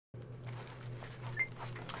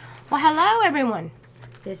Well, hello everyone.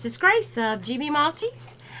 This is Grace of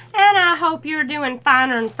gbmaltese, and I hope you're doing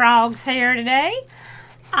finer than frogs here today.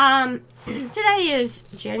 Today is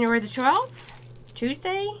January the 12th,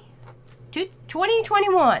 Tuesday,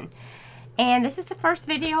 2021, and this is the first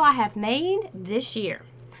video I have made this year.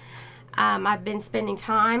 I've been spending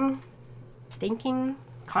time thinking,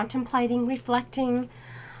 contemplating, reflecting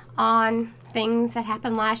on things that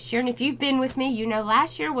happened last year. And if you've been with me, you know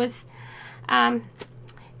last year was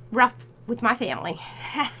rough with my family.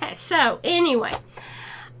 So anyway,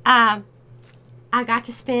 I got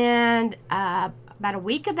to spend about a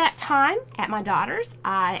week of that time at my daughter's.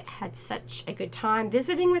 I had such a good time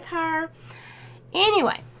visiting with her.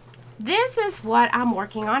 Anyway, this is what I'm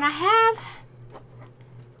working on. I have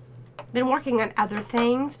been working on other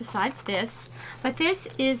things besides this, but this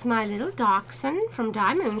is my little Dachshund from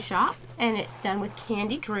Diymoonshop, and it's done with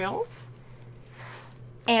candy drills.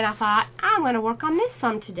 And I thought, I'm going to work on this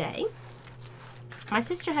some today. My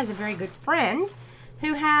sister has a very good friend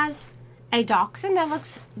who has a Dachshund that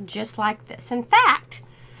looks just like this. In fact,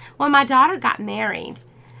 when my daughter got married,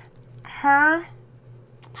 her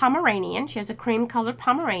Pomeranian, she has a cream-colored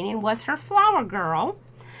Pomeranian, was her flower girl.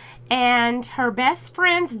 And her best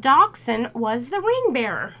friend's Dachshund was the ring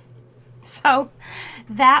bearer. So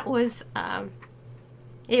that was,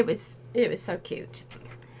 it was so cute.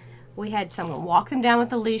 We had someone walk them down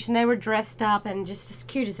with a leash, and they were dressed up and just as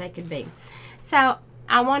cute as they could be. So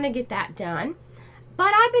I want to get that done.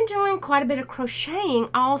 But I've been doing quite a bit of crocheting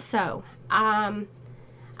also.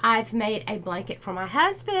 I've made a blanket for my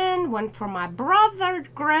husband, one for my brother,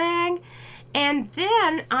 Greg, and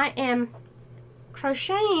then I am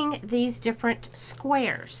crocheting these different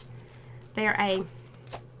squares.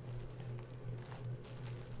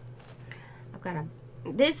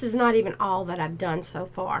 This is not even all that I've done so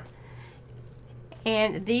far.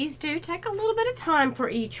 And these do take a little bit of time for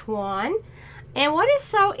each one. And what is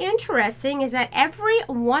so interesting is that every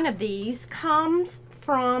one of these comes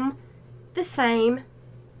from the same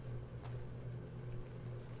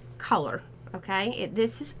color, okay?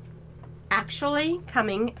 This is actually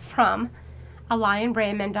coming from a Lion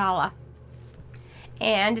Brand mandala.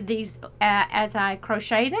 And these, as I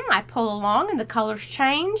crochet them, I pull along and the colors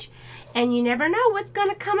change, and you never know what's going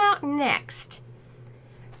to come out next.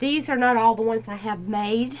 These are not all the ones I have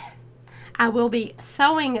made. I will be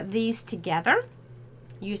sewing these together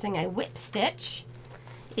using a whip stitch.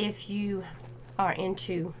 If you are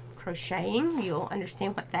into crocheting, you'll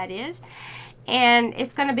understand what that is. And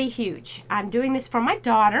it's going to be huge. I'm doing this for my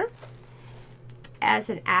daughter as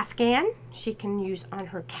an Afghan. She can use on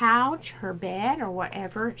her couch, her bed, or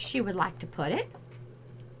whatever she would like to put it.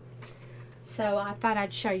 So I thought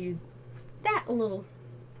I'd show you that little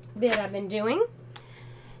bit I've been doing.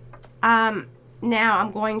 Now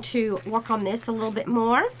I'm going to work on this a little bit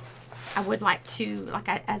more. I would like to,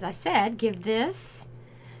 as I said, give this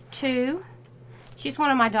to, she's one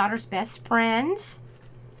of my daughter's best friends.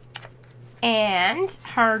 And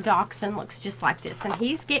her Dachshund looks just like this. And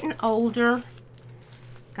he's getting older.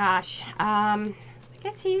 Gosh, I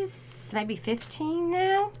guess he's maybe 15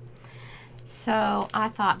 now. So I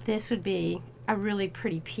thought this would be a really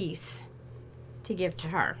pretty piece to give to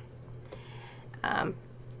her.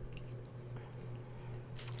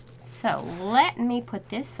 So let me put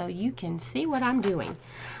this so you can see what I'm doing.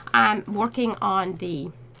 I'm working on the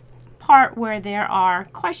part where there are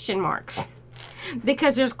question marks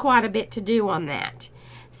because there's quite a bit to do on that.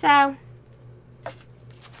 So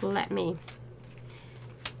let me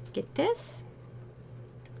get this.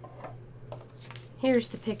 Here's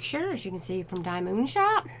the picture, as you can see, from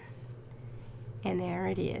Diymoonshop. And there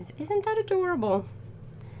it is. Isn't that adorable?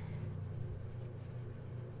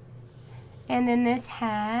 And then this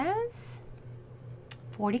has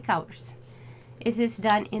 40 colors. It is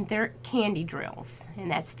done in their candy drills.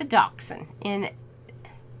 And that's the Dachshund in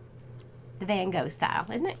the Van Gogh style.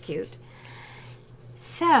 Isn't that cute?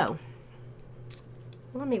 So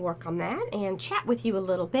let me work on that and chat with you a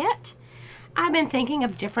little bit. I've been thinking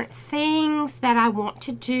of different things that I want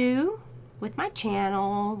to do with my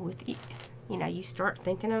channel. With, you know, you start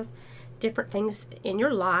thinking of different things in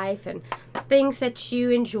your life and things that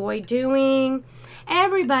you enjoy doing.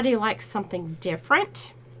 Everybody likes something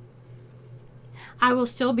different. I will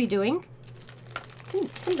still be doing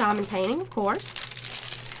some diamond painting, of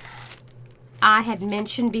course. I had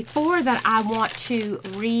mentioned before that I want to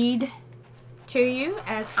read to you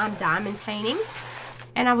as I'm diamond painting,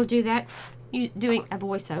 and I will do that doing a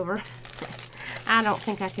voiceover. I don't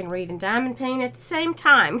think I can read and diamond paint at the same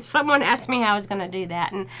time. Someone asked me how I was going to do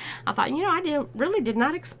that, and I thought, you know, I really did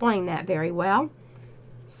not explain that very well.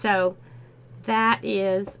 So that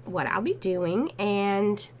is what I'll be doing,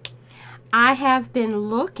 and I have been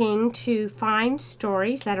looking to find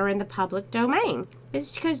stories that are in the public domain.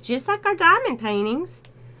 It's because just like our diamond paintings,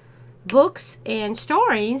 books and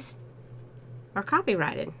stories are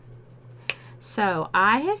copyrighted. So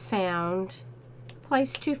I have found a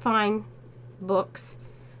place to find books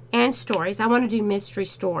and stories. I want to do mystery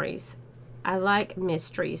stories. I like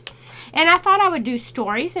mysteries. And I thought I would do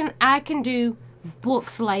stories, and I can do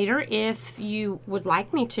books later if you would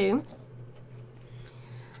like me to.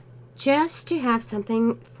 Just to have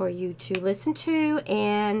something for you to listen to.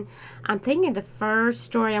 And I'm thinking the first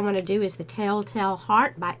story I want to do is The Telltale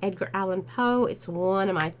Heart by Edgar Allan Poe. It's one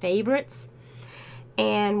of my favorites.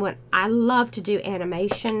 And when I love to do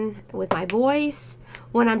animation with my voice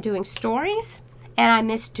when I'm doing stories, and I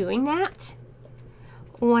miss doing that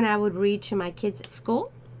when I would read to my kids at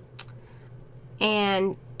school.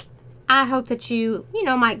 And I hope that you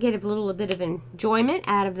might get a little bit of enjoyment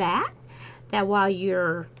out of that. That while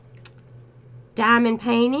you're diamond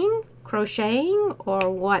painting, crocheting, or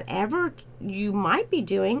whatever you might be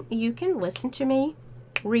doing, you can listen to me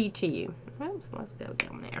read to you. Oops, let's go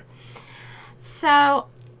down there. So,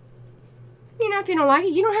 if you don't like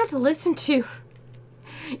it, you don't have to listen to.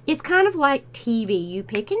 It's kind of like TV. You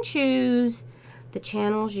pick and choose the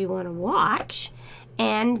channels you want to watch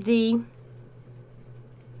and the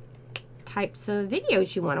types of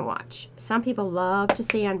videos you want to watch. Some people love to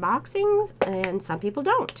see unboxings and some people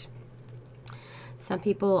don't. Some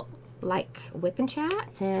people like whip and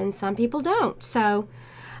chats and some people don't. So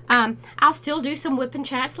I'll still do some whip and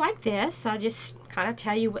chats like this. I'll just kind of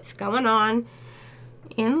tell you what's going on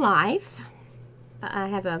in life. I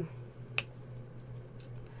have a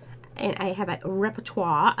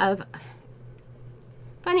repertoire of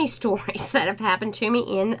funny stories that have happened to me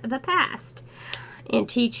in the past in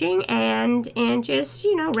teaching and in just,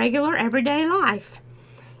 regular everyday life.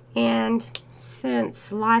 And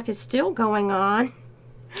since life is still going on,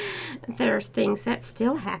 there's things that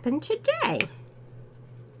still happen today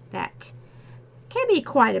that can be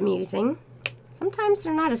quite amusing. Sometimes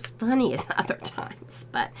they're not as funny as other times,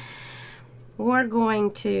 but we're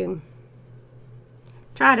going to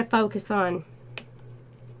try to focus on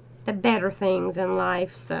the better things in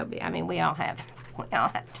life. So, we all have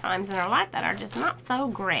times in our life that are just not so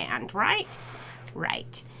grand, right?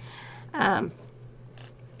 Right.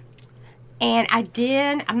 And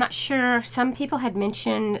I'm not sure, some people had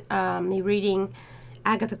mentioned me reading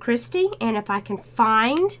Agatha Christie, and if I can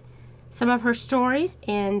find some of her stories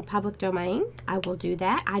in public domain, I will do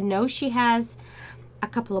that. I know she has a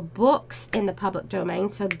couple of books in the public domain,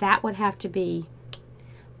 so that would have to be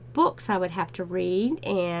books I would have to read.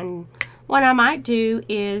 And what I might do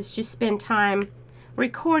is just spend time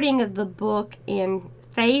recording the book in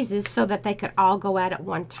phases so that they could all go out at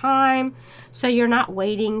one time, so you're not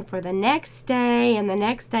waiting for the next day and the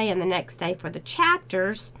next day and the next day for the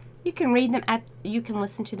chapters. You can read them you can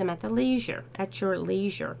listen to them at your leisure.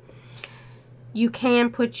 You can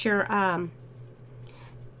put your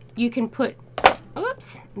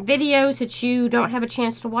videos that you don't have a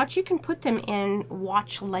chance to watch, you can put them in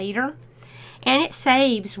watch later, and it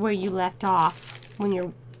saves where you left off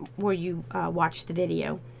where you watch the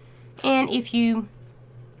video. And if you,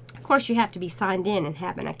 of course, you have to be signed in and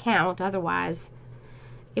have an account, otherwise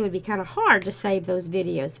it would be kind of hard to save those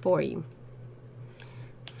videos for you.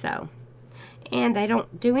 So, and they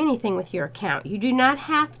don't do anything with your account. You do not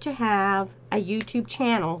have to have a YouTube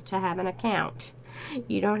channel to have an account.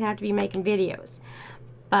 You don't have to be making videos.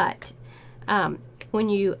 But when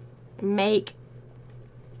you make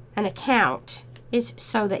an account, it's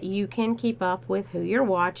so that you can keep up with who you're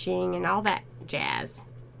watching and all that jazz.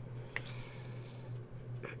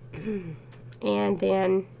 And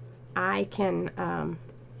then I can,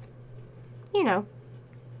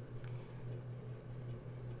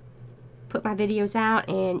 put my videos out,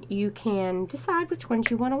 and you can decide which ones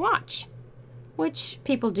you want to watch, which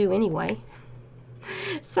people do anyway.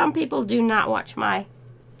 Some people do not watch my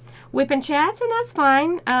whip and chats, and that's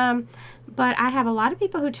fine. But I have a lot of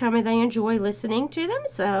people who tell me they enjoy listening to them,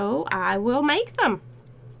 so I will make them.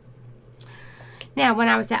 Now, when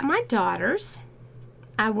I was at my daughter's,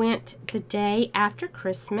 I went the day after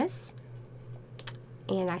Christmas,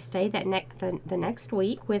 and I stayed the next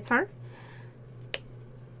week with her.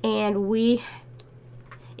 And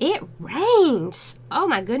it rained. Oh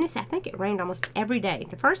my goodness, I think it rained almost every day.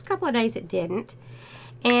 The first couple of days it didn't.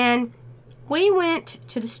 And we went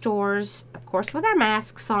to the stores, of course, with our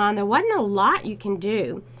masks on. There wasn't a lot you can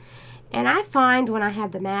do. And I find when I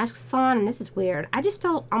have the masks on, and this is weird, I just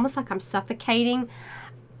feel almost like I'm suffocating.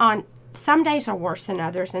 On some days are worse than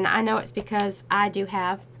others, and I know it's because I do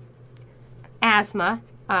have asthma.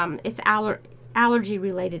 It's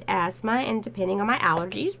allergy-related asthma, and depending on my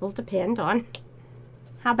allergies will depend on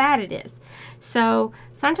how bad it is. So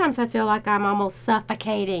sometimes I feel like I'm almost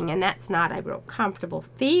suffocating, and that's not a real comfortable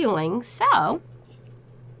feeling. So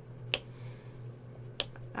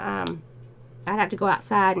I'd have to go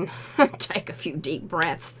outside and take a few deep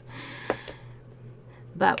breaths.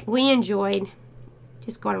 But we enjoyed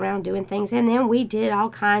just going around doing things. And then we did all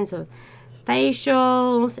kinds of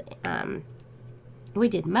facials. We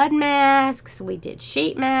did mud masks. We did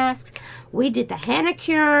sheet masks. We did the Hannah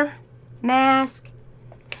Cure mask.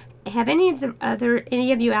 Have any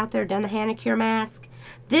of you out there done the Hannah Cure mask?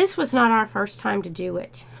 This was not our first time to do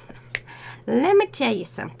it. Let me tell you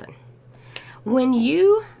something. When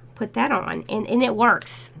you put that on, and it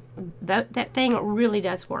works, that thing really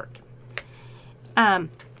does work.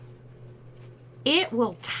 It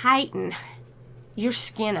will tighten your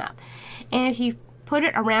skin up. And if you put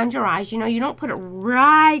it around your eyes, you know, you don't put it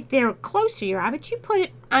right there close to your eye, but you put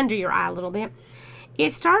it under your eye a little bit.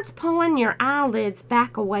 It starts pulling your eyelids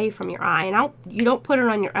back away from your eye. And you don't put it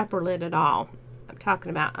on your upper lid at all. I'm talking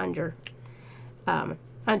about underneath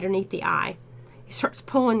the eye. It starts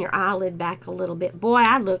pulling your eyelid back a little bit. Boy,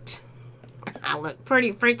 I looked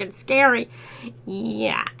pretty freaking scary.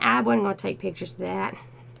 Yeah, I wasn't going to take pictures of that.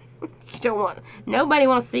 Nobody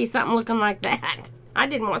wants to see something looking like that. I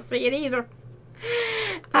didn't want to see it either.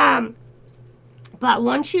 But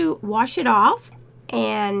once you wash it off,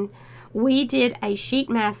 and we did a sheet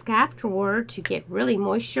mask afterward to get really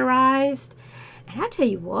moisturized. And I tell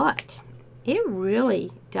you what, it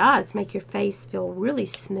really does make your face feel really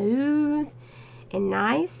smooth and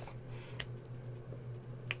nice.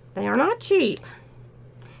 They are not cheap.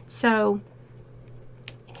 So,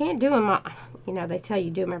 you can't do them, you know, they tell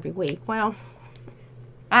you do them every week. Well,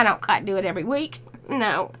 I don't quite do it every week.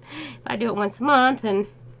 No. If I do it once a month, and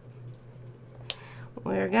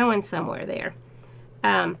we're going somewhere there.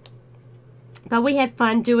 But we had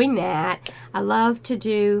fun doing that. I love to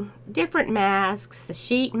do different masks, the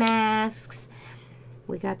sheet masks.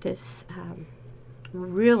 We got this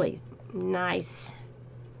really nice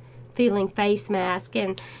feeling face mask,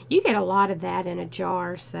 and you get a lot of that in a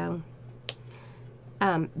jar. So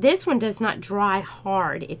this one does not dry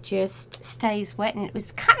hard. It just stays wet, and it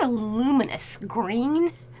was kind of luminous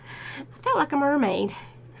green. I felt like a mermaid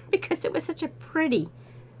because it was such a pretty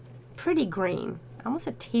green. Almost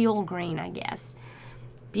a teal green, I guess.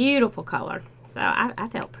 Beautiful color. So I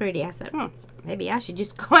felt pretty. I said, maybe I should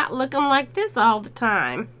just go out looking like this all the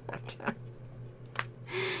time.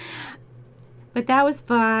 But that was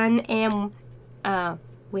fun. And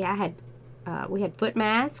we had foot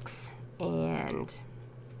masks. And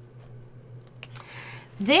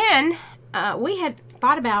then we had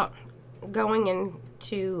thought about going in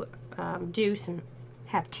to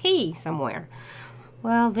have tea somewhere.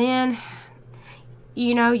 Well, then,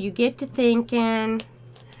 you know, you get to thinking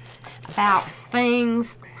about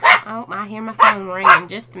things. Oh, I hear my phone ringing.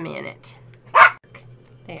 Just a minute.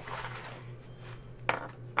 There.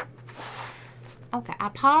 Okay, I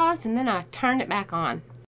paused and then I turned it back on.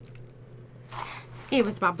 It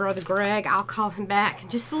was my brother Greg. I'll call him back in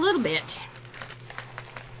just a little bit.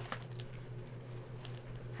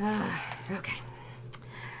 Okay.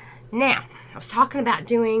 Now, I was talking about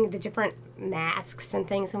doing the different masks and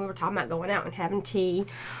things, and we were talking about going out and having tea.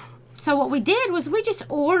 So what we did was we just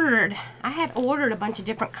ordered. I had ordered a bunch of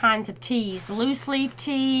different kinds of teas, loose leaf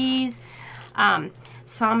teas,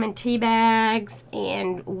 some in tea bags,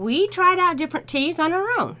 and we tried out different teas on our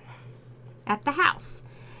own at the house,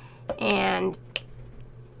 and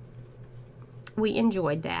we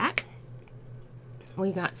enjoyed that.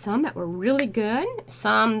 We got some that were really good,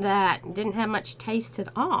 some that didn't have much taste at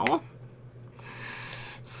all.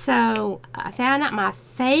 So I found out my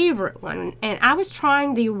favorite one, and I was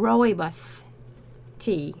trying the rooibos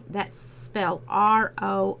tea. That's spelled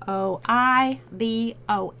R-O-O-I-B-O-S.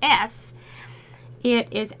 It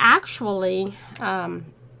is actually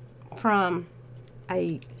from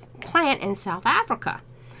a plant in South Africa,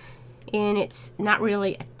 and it's not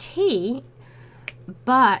really a tea,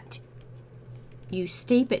 but you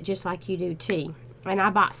steep it just like you do tea. And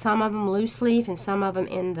I bought some of them loose leaf and some of them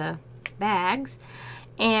in the bags,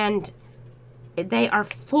 and they are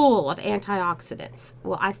full of antioxidants.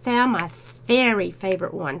 Well, I found my very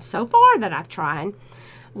favorite one so far that I've tried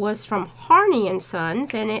was from Harney &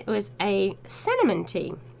 Sons, and it was a cinnamon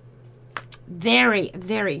tea. Very,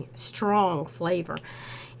 very strong flavor.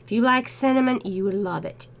 If you like cinnamon, you would love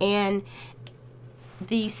it. And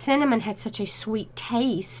the cinnamon had such a sweet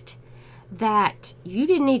taste that you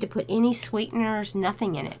didn't need to put any sweeteners,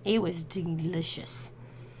 nothing in it. It was delicious.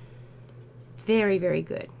 Very, very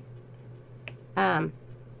good.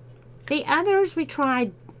 The others we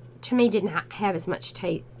tried, to me, did not have as much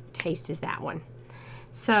taste as that one.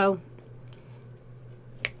 So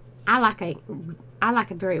I like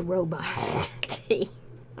a very robust tea.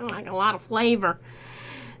 I like a lot of flavor.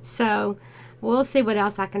 So we'll see what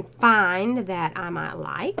else I can find that I might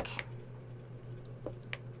like.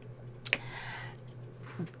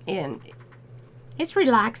 And it's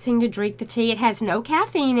relaxing to drink the tea. It has no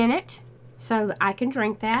caffeine in it, so I can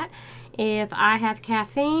drink that. If I have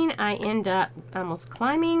caffeine, I end up almost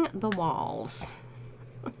climbing the walls.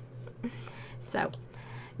 So,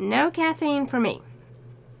 no caffeine for me.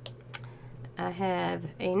 I have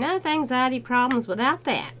enough anxiety problems without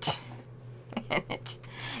that. And it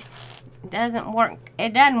doesn't work.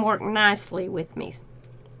 It doesn't work nicely with me.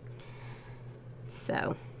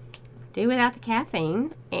 So, do without the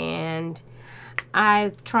caffeine. And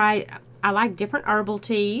I've tried, I like different herbal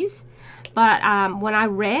teas, but when I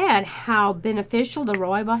read how beneficial the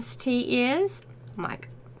rooibos tea is, I'm like,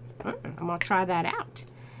 I'm going to try that out.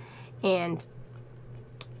 And,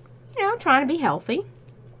 you know, trying to be healthy.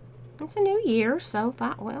 It's a new year, so I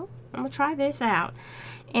thought, well, I'm going to try this out.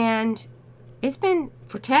 And it's been,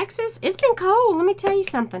 for Texas, it's been cold. Let me tell you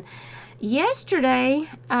something. Yesterday,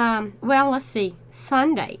 well, let's see,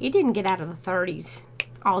 Sunday, it didn't get out of the 30s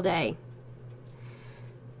all day.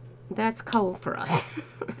 That's cold for us.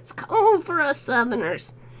 It's cold for us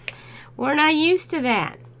Southerners. We're not used to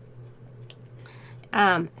that.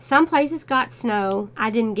 Some places got snow. I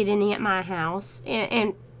didn't get any at my house.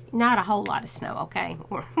 And not a whole lot of snow, okay?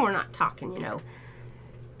 We're not talking, you know,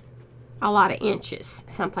 a lot of inches.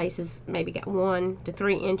 Some places maybe got 1 to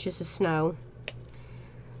 3 inches of snow.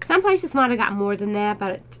 Some places might have got more than that,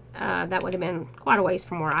 but that would have been quite a ways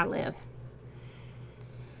from where I live.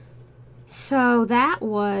 So that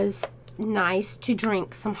was nice to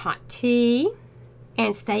drink some hot tea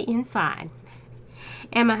and stay inside.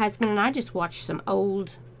 And my husband and I just watched some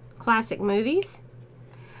old classic movies.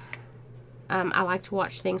 I like to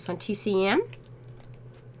watch things on TCM.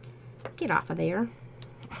 Get off of there.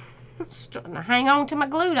 I'm starting to hang on to my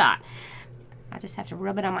glue dot. I just have to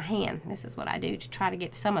rub it on my hand. This is what I do to try to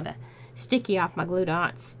get some of the sticky off my glue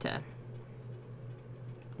dots to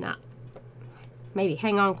not maybe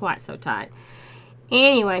hang on quite so tight.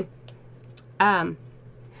 Anyway, and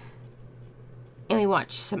we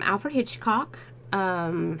watched some Alfred Hitchcock.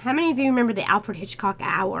 How many of you remember the Alfred Hitchcock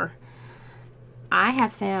Hour? I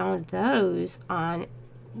have found those on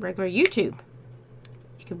regular YouTube.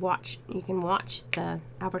 You can watch the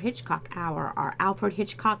Alfred Hitchcock Hour or Alfred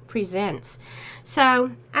Hitchcock Presents.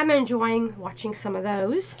 So I'm enjoying watching some of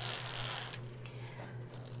those.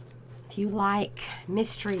 If you like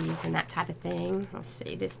mysteries and that type of thing. Let's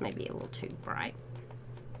see, this may be a little too bright.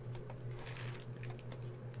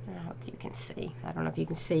 I hope you can see. I don't know if you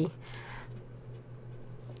can see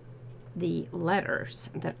the letters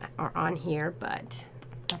that are on here, but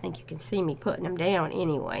I think you can see me putting them down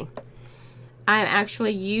anyway. I'm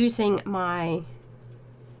actually using my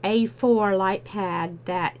A4 light pad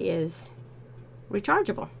that is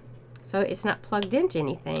rechargeable, so it's not plugged into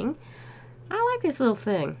anything. I like this little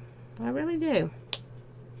thing. I really do.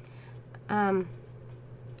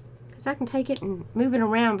 Because I can take it and move it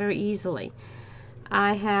around very easily.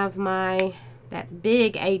 I have that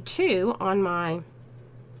big A2 on my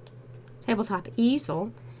tabletop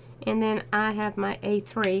easel, and then I have my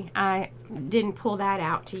A3. I didn't pull that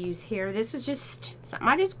out to use here. This is just something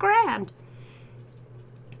I just grabbed.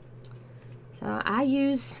 So I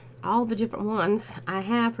use all the different ones I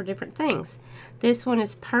have for different things. This one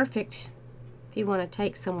is perfect if you want to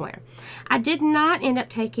take somewhere. I did not end up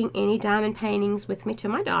taking any diamond paintings with me to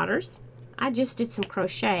my daughter's. I just did some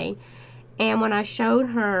crochet, and when I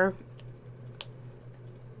showed her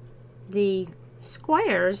the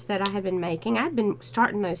squares that I had been making, I'd been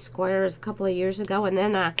starting those squares a couple of years ago, and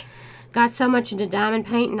then I got so much into diamond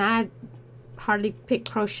painting I hardly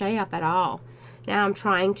picked crochet up at all. Now I'm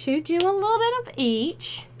trying to do a little bit of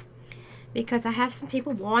each because I have some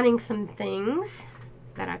people wanting some things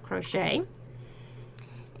that I crochet.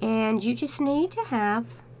 And you just need to have,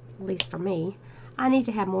 at least for me, I need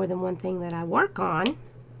to have more than one thing that I work on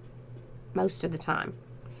most of the time.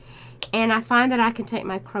 And I find that I can take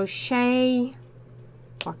my crochet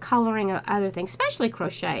or coloring or other things, especially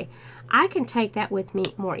crochet, I can take that with me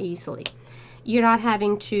more easily. You're not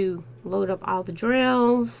having to load up all the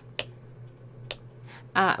drills.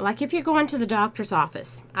 Like if you're going to the doctor's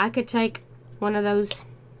office, I could take one of those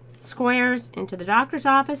squares into the doctor's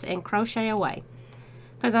office and crochet away,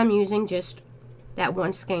 because I'm using just that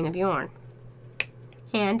one skein of yarn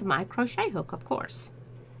and my crochet hook, of course.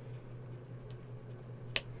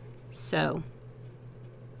 So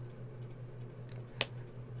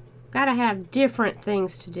got to have different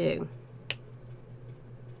things to do.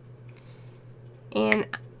 And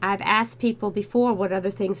I've asked people before what other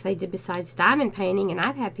things they did besides diamond painting, and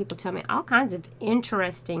I've had people tell me all kinds of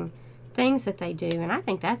interesting things that they do, and I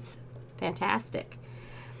think that's fantastic,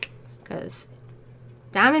 because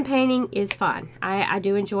diamond painting is fun. I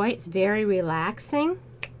do enjoy it. It's very relaxing,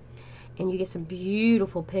 and you get some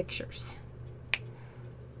beautiful pictures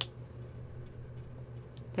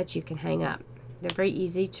that you can hang up. They're very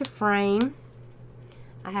easy to frame.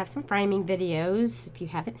 I have some framing videos if you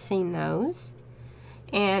haven't seen those,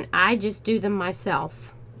 and I just do them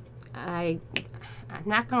myself. I'm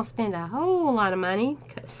not going to spend a whole lot of money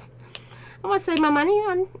because I want to save my money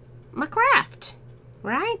on my craft,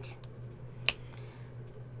 right?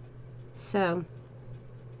 So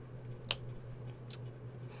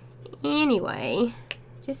anyway,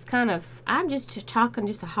 I'm just talking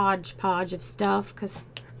just a hodgepodge of stuff because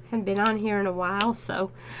I haven't been on here in a while.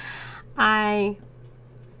 So I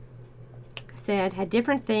said, had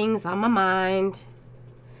different things on my mind.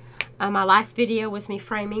 My last video was me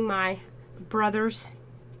framing my brother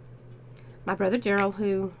Daryl,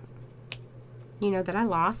 who you know that I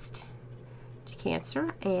lost to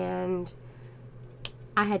cancer, and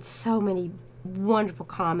I had so many wonderful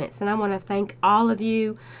comments, and I want to thank all of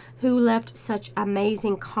you who left such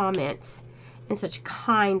amazing comments and such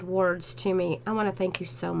kind words to me. I want to thank you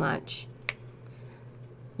so much.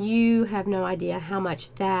 You have no idea how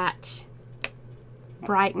much that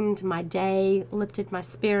brightened my day, lifted my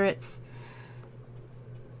spirits.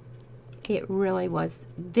 It really was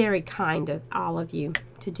very kind of all of you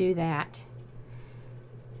to do that.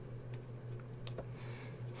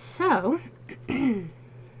 So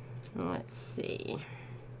let's see.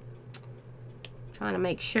 Trying to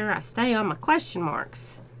make sure I stay on my question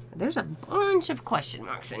marks. There's a bunch of question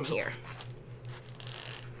marks in here.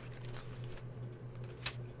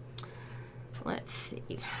 Let's see.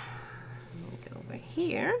 Let me go over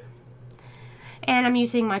here. And I'm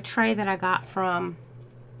using my tray that I got from,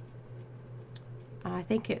 I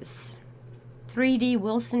think it's 3D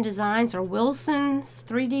Wilson Designs, or Wilson's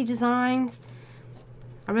 3D Designs.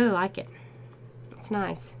 I really like it. It's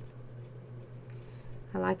nice.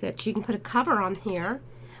 I like that you can put a cover on here.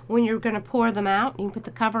 When you're going to pour them out, you can put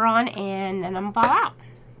the cover on and then them fall out.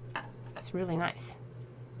 It's really nice.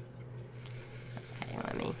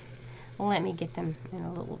 Okay, let me get them in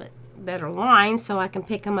a little bit better line so I can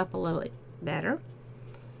pick them up a little bit better.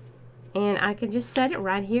 And I can just set it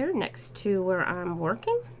right here next to where I'm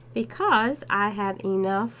working because I have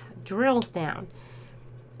enough drills down.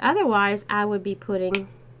 Otherwise, I would be putting,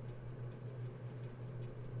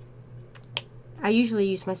 I usually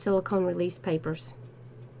use my silicone release papers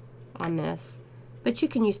on this, but you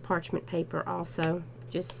can use parchment paper also.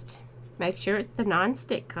 Just make sure it's the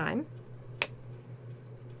non-stick kind.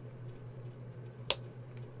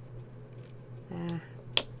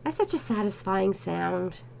 That's such a satisfying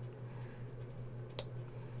sound.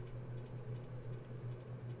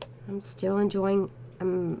 I'm still enjoying,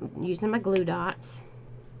 I'm using my glue dots.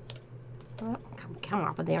 Oh, come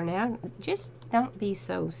off of there now. Just don't be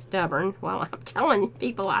so stubborn while I'm telling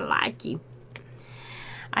people I like you.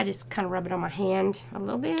 I just kind of rub it on my hand a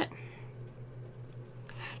little bit.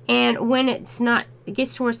 And when it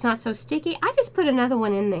gets to where it's not so sticky, I just put another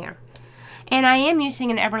one in there. And I am using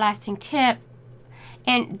an everlasting tip.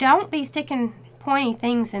 And don't be sticking pointy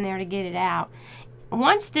things in there to get it out.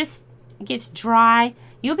 Once this gets dry,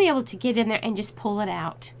 you'll be able to get in there and just pull it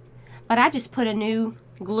out. But I just put a new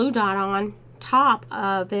glue dot on top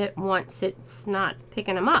of it once it's not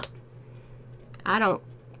picking them up. I don't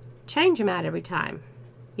change them out every time.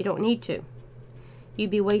 You don't need to. You'd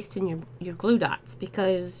be wasting your glue dots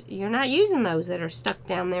because you're not using those that are stuck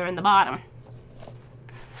down there in the bottom.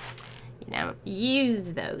 You don't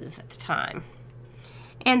use those at the time.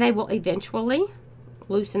 And they will eventually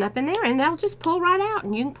loosen up in there and they'll just pull right out,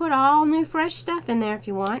 and you can put all new fresh stuff in there if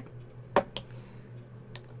you want.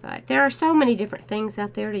 But there are so many different things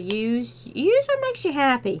out there to use. Use what makes you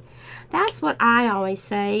happy. That's what I always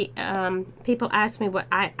say. People ask me what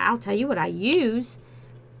I'll tell you what I use.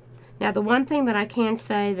 Now, the one thing that I can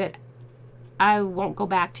say that I won't go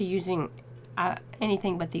back to using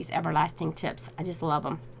anything but these everlasting tips. I just love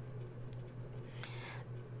them.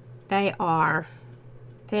 They are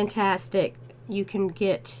fantastic. You can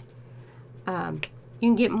get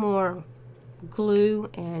more glue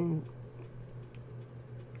and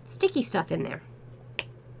sticky stuff in there.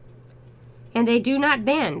 And they do not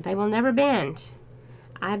bend. They will never bend.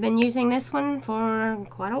 I've been using this one for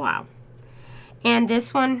quite a while. And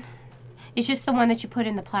this one is just the one that you put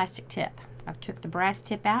in the plastic tip. I've took the brass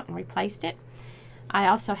tip out and replaced it. I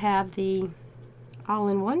also have the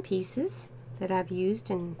all-in-one pieces that I've used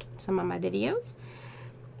in some of my videos.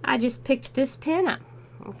 I just picked this pen up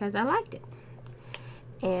because I liked it.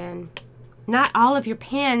 And not all of your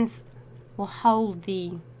pens will hold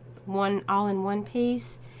the one all-in-one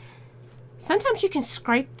piece. Sometimes you can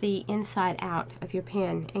scrape the inside out of your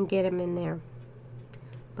pen and get them in there,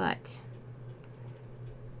 but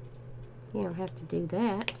you don't have to do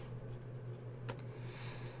that.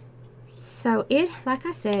 So like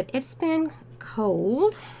I said, it's been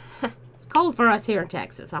cold. It's cold for us here in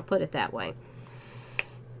Texas, I'll put it that way.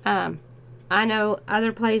 I know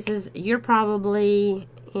other places you're probably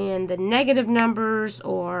in the negative numbers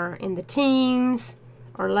or in the teens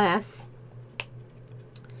or less.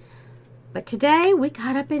 But today we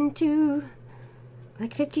got up into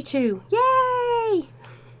like 52. Yay!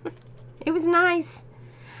 It was nice.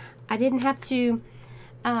 I didn't have to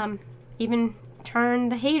even turn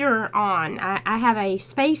the heater on. I have a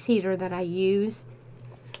space heater that I use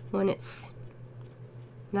when it's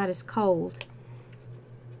not as cold.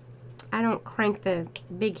 I don't crank the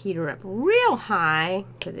big heater up real high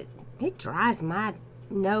because it dries my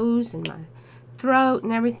nose and my throat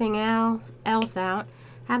and everything else out.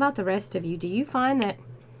 How about the rest of you? Do you find that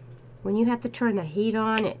when you have to turn the heat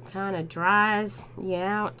on, it kind of dries you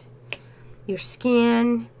out? Your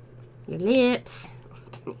skin, your lips,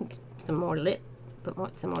 put some more lip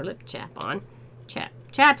chap on.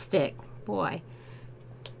 Chapstick. Boy,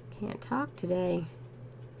 can't talk today.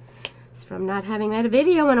 It's from not having made a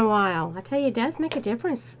video in a while. I tell you, it does make a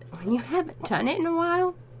difference when you haven't done it in a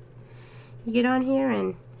while. You get on here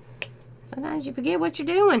and sometimes you forget what you're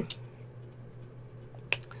doing.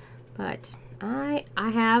 But I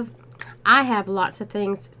have lots of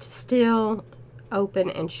things to still open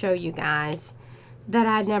and show you guys that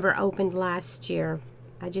I'd never opened last year.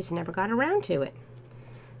 I just never got around to it.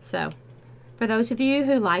 So, for those of you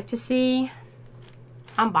who like to see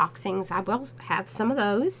unboxings, I will have some of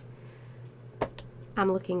those.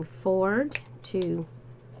 I'm looking forward to,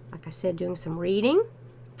 like I said, doing some reading.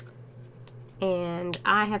 And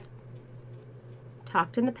I have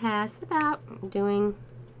talked in the past about doing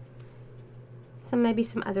maybe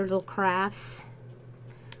some other little crafts.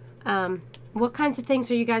 What kinds of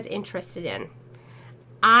things are you guys interested in?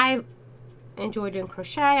 I enjoy doing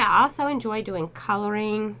crochet. I also enjoy doing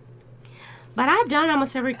coloring. But I've done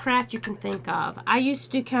almost every craft you can think of. I used to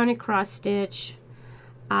do counted cross stitch.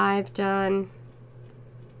 I've done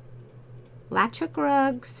latch hook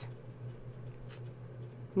rugs,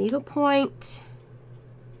 needlepoint.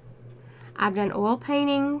 I've done oil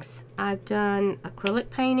paintings. I've done acrylic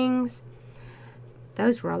paintings.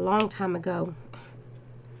 Those were a long time ago.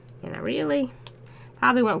 And I really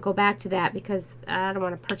probably won't go back to that because I don't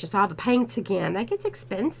want to purchase all the paints again. That gets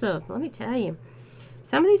expensive, let me tell you.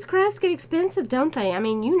 Some of these crafts get expensive, don't they? I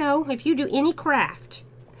mean, you know, if you do any craft,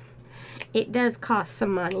 it does cost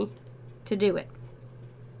some money to do it.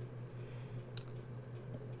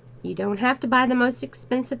 You don't have to buy the most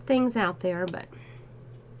expensive things out there, but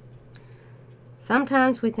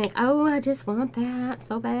sometimes we think, oh, I just want that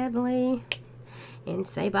so badly, and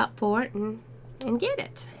save up for it and get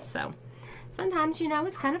it. So sometimes, you know,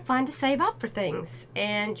 it's kind of fun to save up for things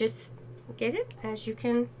and just get it as you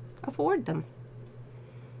can afford them.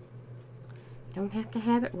 You don't have to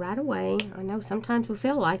have it right away. I know sometimes we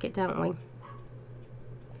feel like it, don't we?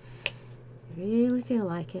 Really feel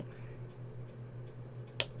like it.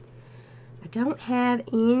 I don't have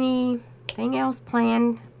anything else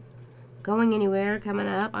planned going anywhere coming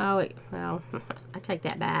up. Oh, well, I take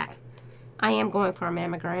that back. I am going for a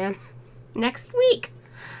mammogram next week.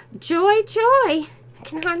 Joy, joy. I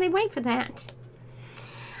can hardly wait for that.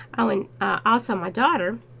 Oh, and also my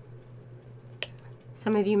daughter,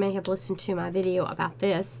 some of you may have listened to my video about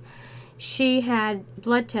this. She had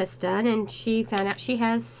blood tests done and she found out she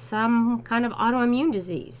has some kind of autoimmune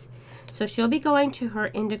disease. So she'll be going to her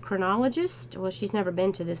endocrinologist. Well, she's never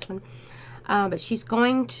been to this one. But she's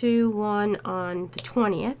going to one on the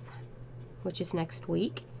 20th, which is next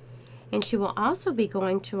week. And she will also be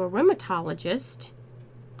going to a rheumatologist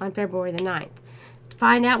on February the 9th to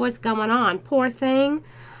find out what's going on. Poor thing.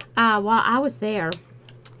 While I was there,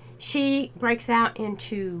 she breaks out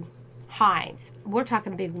into hives. We're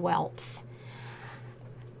talking big whelps.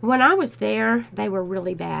 When I was there, they were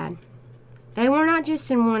really bad. They were not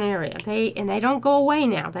just in one area. They don't go away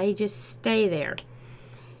now. They just stay there.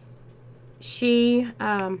 She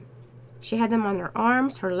had them on her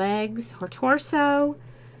arms, her legs, her torso,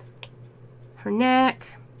 her neck.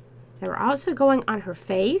 They were also going on her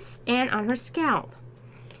face and on her scalp.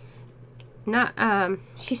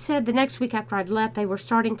 She said the next week after I'd left, they were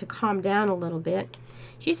starting to calm down a little bit.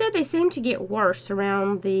 She said they seemed to get worse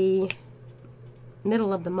around the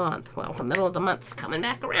middle of the month. Well, the middle of the month's coming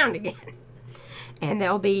back around again. And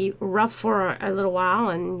they'll be rough for a little while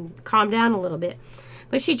and calm down a little bit.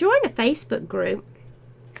 But she joined a Facebook group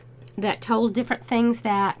that told different things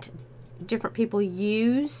that different people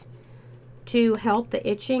use to help the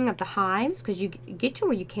itching of the hives, because you get to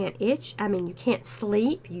where you can't itch. I mean, you can't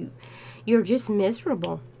sleep. You're just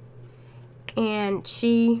miserable. And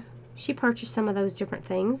she purchased some of those different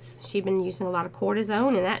things. She'd been using a lot of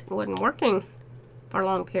cortisone, and that wasn't working for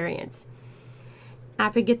long periods. I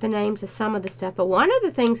forget the names of some of the stuff, but one of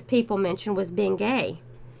the things people mentioned was being gay.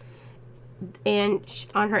 And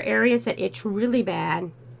on her areas that itch really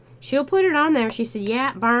bad, she'll put it on there. She said,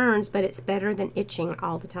 yeah, it burns, but it's better than itching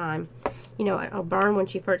all the time. You know, it'll burn when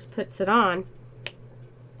she first puts it on,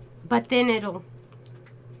 but then it'll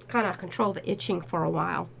kind of control the itching for a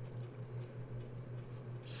while.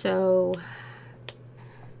 So,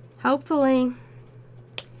 hopefully,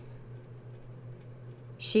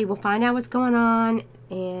 she will find out what's going on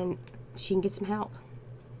and she can get some help.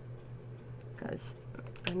 Because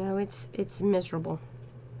I know it's miserable.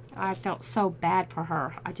 I felt so bad for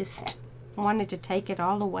her. I just wanted to take it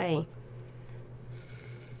all away.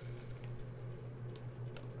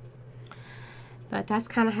 But that's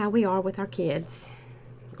kind of how we are with our kids.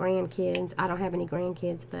 Grandkids. I don't have any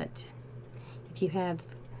grandkids, but if you have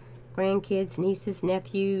grandkids, nieces,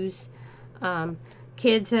 nephews,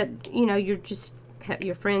 kids that, you know,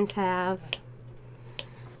 your friends have,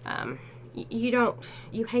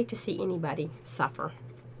 you hate to see anybody suffer.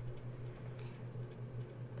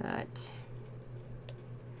 But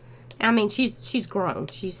I mean, she's grown.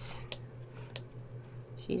 She's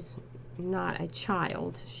not a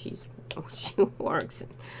child. She works.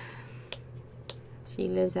 She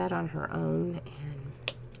lives out on her own. And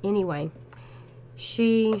anyway,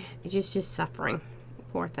 she is just suffering.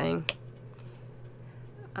 Poor thing.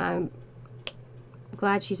 I'm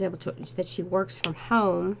glad she's able to, that she works from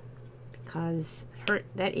home, because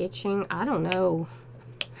that itching, I don't know.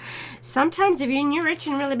 Sometimes if you're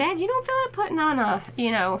itching really bad, you don't feel like putting on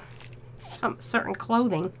some certain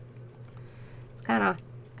clothing. It's kind of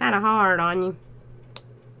hard on you.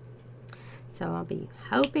 So I'll be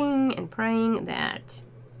hoping and praying that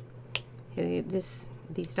these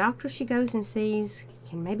doctors she goes and sees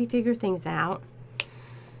can maybe figure things out.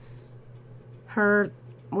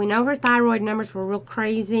 We know her thyroid numbers were real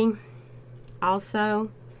crazy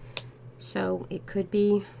also. So it could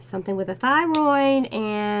be something with a thyroid,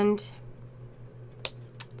 and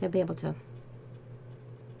they'll be able to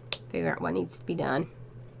figure out what needs to be done.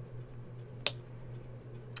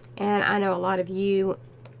 And I know a lot of you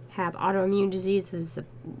have autoimmune diseases,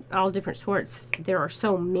 all different sorts. There are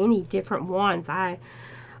so many different ones. I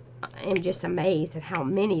am just amazed at how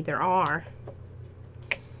many there are.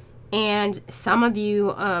 And some of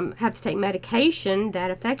you have to take medication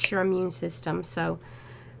that affects your immune system. So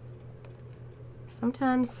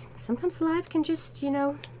sometimes life can just, be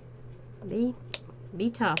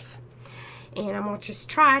tough. And I'm going to just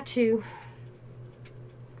try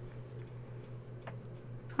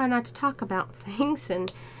not to talk about things,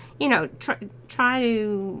 and try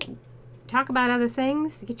to talk about other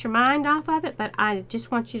things to get your mind off of it. But I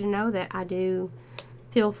just want you to know that I do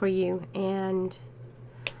feel for you, and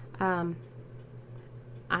I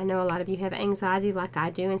know a lot of you have anxiety like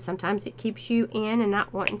I do, and sometimes it keeps you in and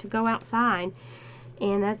not wanting to go outside,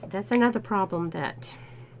 and that's another problem that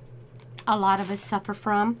a lot of us suffer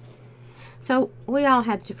from. So we all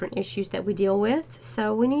have different issues that we deal with,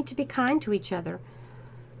 so we need to be kind to each other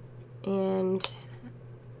and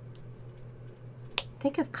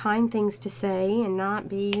think of kind things to say and not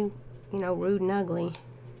be, rude and ugly.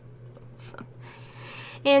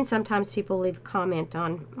 And sometimes people leave a comment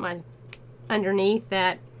on my underneath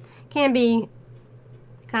that can be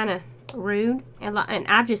kind of rude, and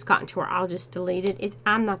I've just gotten to where I'll just delete it.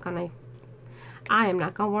 I am not gonna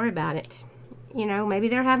worry about it. Maybe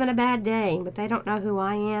they're having a bad day, but they don't know who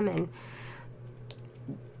I am, and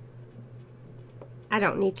I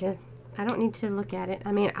don't need to look at it.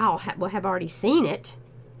 I mean, we'll have already seen it,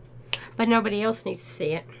 but nobody else needs to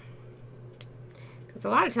see it. Because a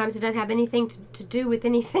lot of times it doesn't have anything to do with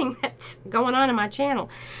anything that's going on in my channel.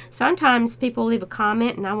 Sometimes people leave a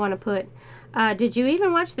comment and I want to put, did you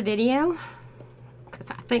even watch the video? Because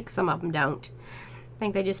I think some of them don't. I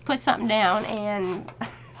think they just put something down and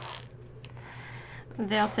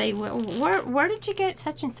they'll say, well, where did you get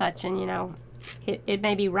such and such? And it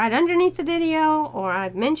may be right underneath the video, or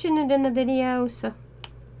I've mentioned it in the video. So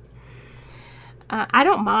I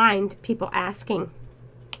don't mind people asking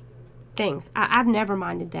things. I've never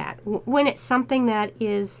minded that when it's something that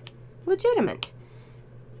is legitimate.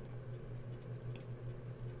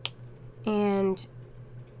 And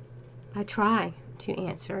I try to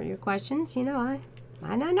answer your questions. You know, I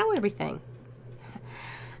might not know everything.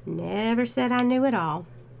 Never said I knew it all,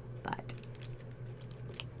 but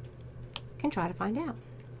can try to find out.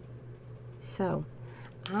 So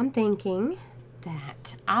I'm thinking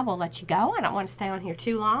that I will let you go. I don't want to stay on here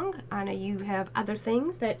too long. I know you have other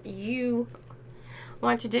things that you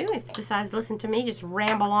want to do. It's besides listen to me just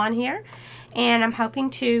ramble on here. And I'm hoping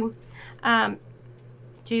to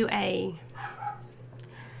do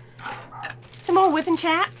some more whip and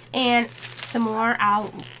chats and some more.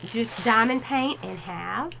 I'll just diamond paint and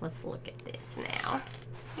have. Let's look at this now.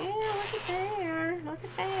 Yeah, look at there. Look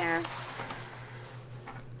at there.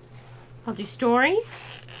 I'll do stories.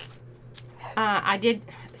 I did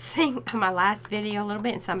sing on my last video a little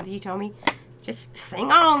bit, and some of you told me just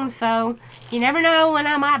sing on, so you never know when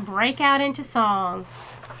I might break out into song.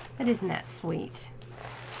 But isn't that sweet?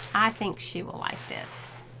 I think she will like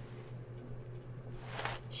this.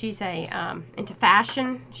 She's into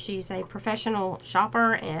fashion. She's a professional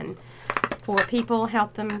shopper, and for people,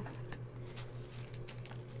 help them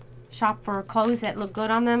shop for clothes that look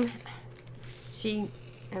good on them. She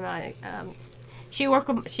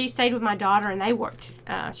stayed with my daughter, and they worked.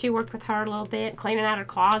 She worked with her a little bit, cleaning out her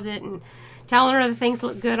closet and telling her the things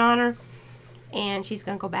look good on her. And she's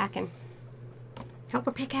going to go back and help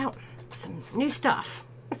her pick out some new stuff.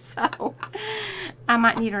 So I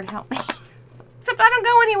might need her to help me. Except I don't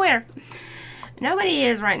go anywhere. Nobody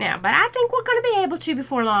is right now, but I think we're going to be able to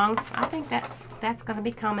before long. I think that's going to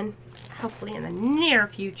be coming, hopefully in the near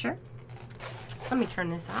future. Let me turn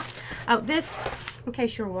this off. Oh, this, in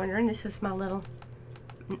case you're wondering, this is my little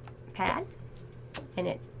pad, and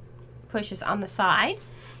it pushes on the side.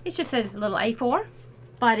 It's just a little A4,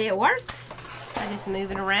 but it works. I just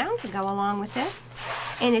move it around to go along with this,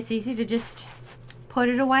 and it's easy to just put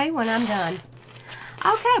it away when I'm done.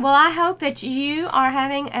 Okay, well, I hope that you are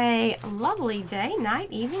having a lovely day, night,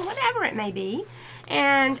 evening, whatever it may be,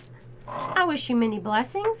 and I wish you many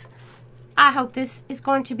blessings. I hope this is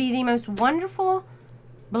going to be the most wonderful,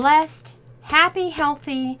 blessed, happy,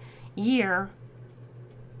 healthy year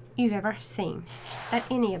you've ever seen, that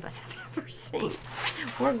any of us have ever seen.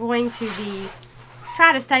 We're going to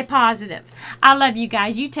try to stay positive. I love you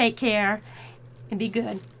guys. You take care and be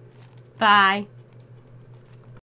good. Bye.